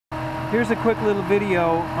Here's a quick little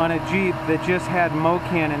video on a Jeep that just had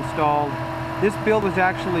MoCAN installed. This build was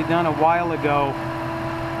actually done a while ago,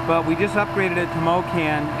 but we just upgraded it to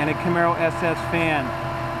MoCAN and a Camaro SS fan.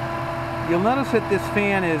 You'll notice that this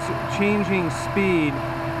fan is changing speed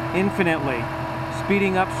infinitely,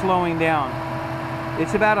 speeding up, slowing down.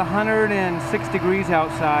 It's about 106 degrees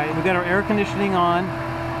outside. We've got our air conditioning on,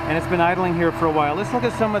 and it's been idling here for a while. Let's look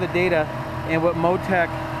at some of the data and what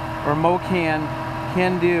MoCAN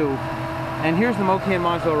can do. And here's the MoCAN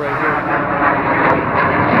module right here.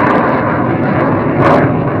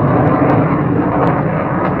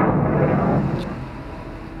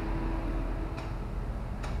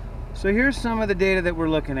 So here's some of the data that we're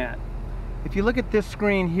looking at. If you look at this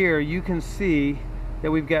screen here, you can see that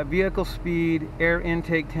we've got vehicle speed, air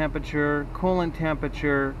intake temperature, coolant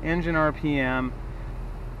temperature, engine RPM,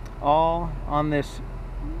 all on this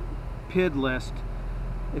PID list.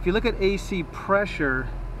 If you look at AC pressure,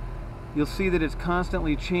 you'll see that it's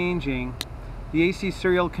constantly changing. The AC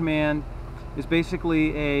serial command is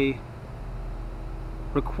basically a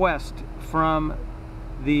request from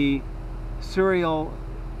the serial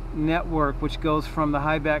network, which goes from the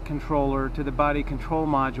high back controller to the body control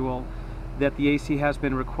module that the AC has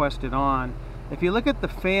been requested on. If you look at the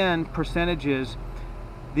fan percentages,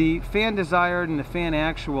 the fan desired and the fan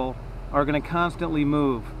actual are going to constantly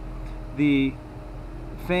move. The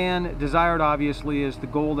fan desired obviously is the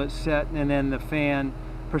goal that's set, and then the fan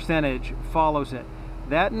percentage follows it.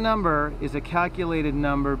 That number is a calculated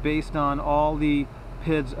number based on all the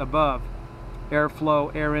PIDs above: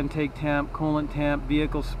 airflow, air intake temp, coolant temp,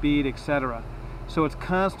 vehicle speed, etc. So it's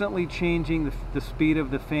constantly changing the speed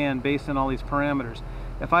of the fan based on all these parameters.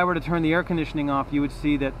 If I were to turn the air conditioning off, you would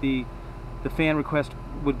see that the fan request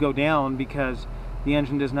would go down because the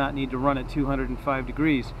engine does not need to run at 205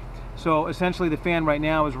 degrees. So essentially the fan right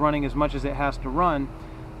now is running as much as it has to run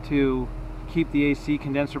to keep the AC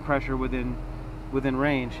condenser pressure within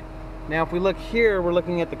range. Now if we look here, we're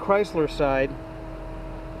looking at the Chrysler side.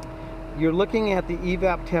 You're looking at the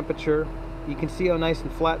evap temperature. You can see how nice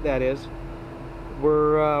and flat that is.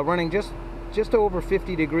 We're running just over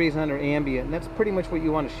 50 degrees under ambient, and that's pretty much what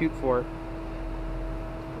you want to shoot for.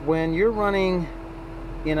 When you're running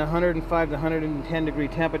in 105 to 110 degree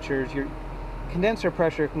temperatures, your condenser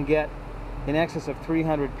pressure can get in excess of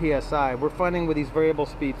 300 psi. We're finding with these variable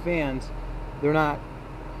speed fans, they're not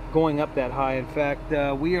going up that high. In fact,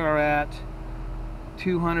 we are at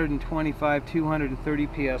 225,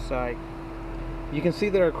 230 psi. You can see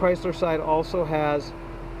that our Chrysler side also has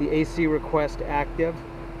the AC request active.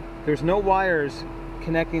 There's no wires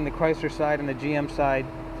connecting the Chrysler side and the GM side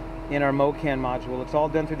in our MoCAN module. It's all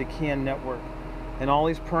done through the CAN network, and all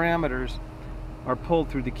these parameters are pulled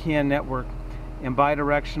through the CAN network and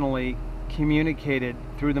bidirectionally communicated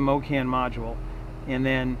through the MoCAN module, and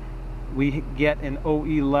then we get an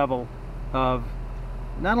OE level of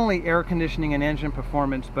not only air conditioning and engine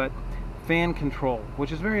performance, but fan control,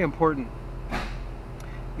 which is very important.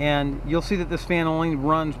 And you'll see that this fan only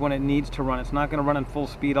runs when it needs to run. It's not going to run in full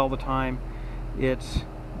speed all the time. It's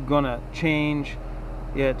going to change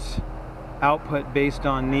its output based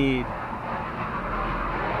on need.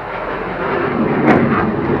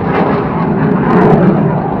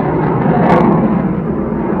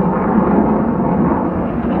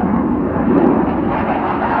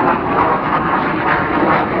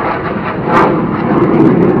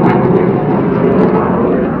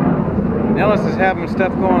 Ellis is having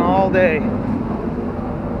stuff going all day.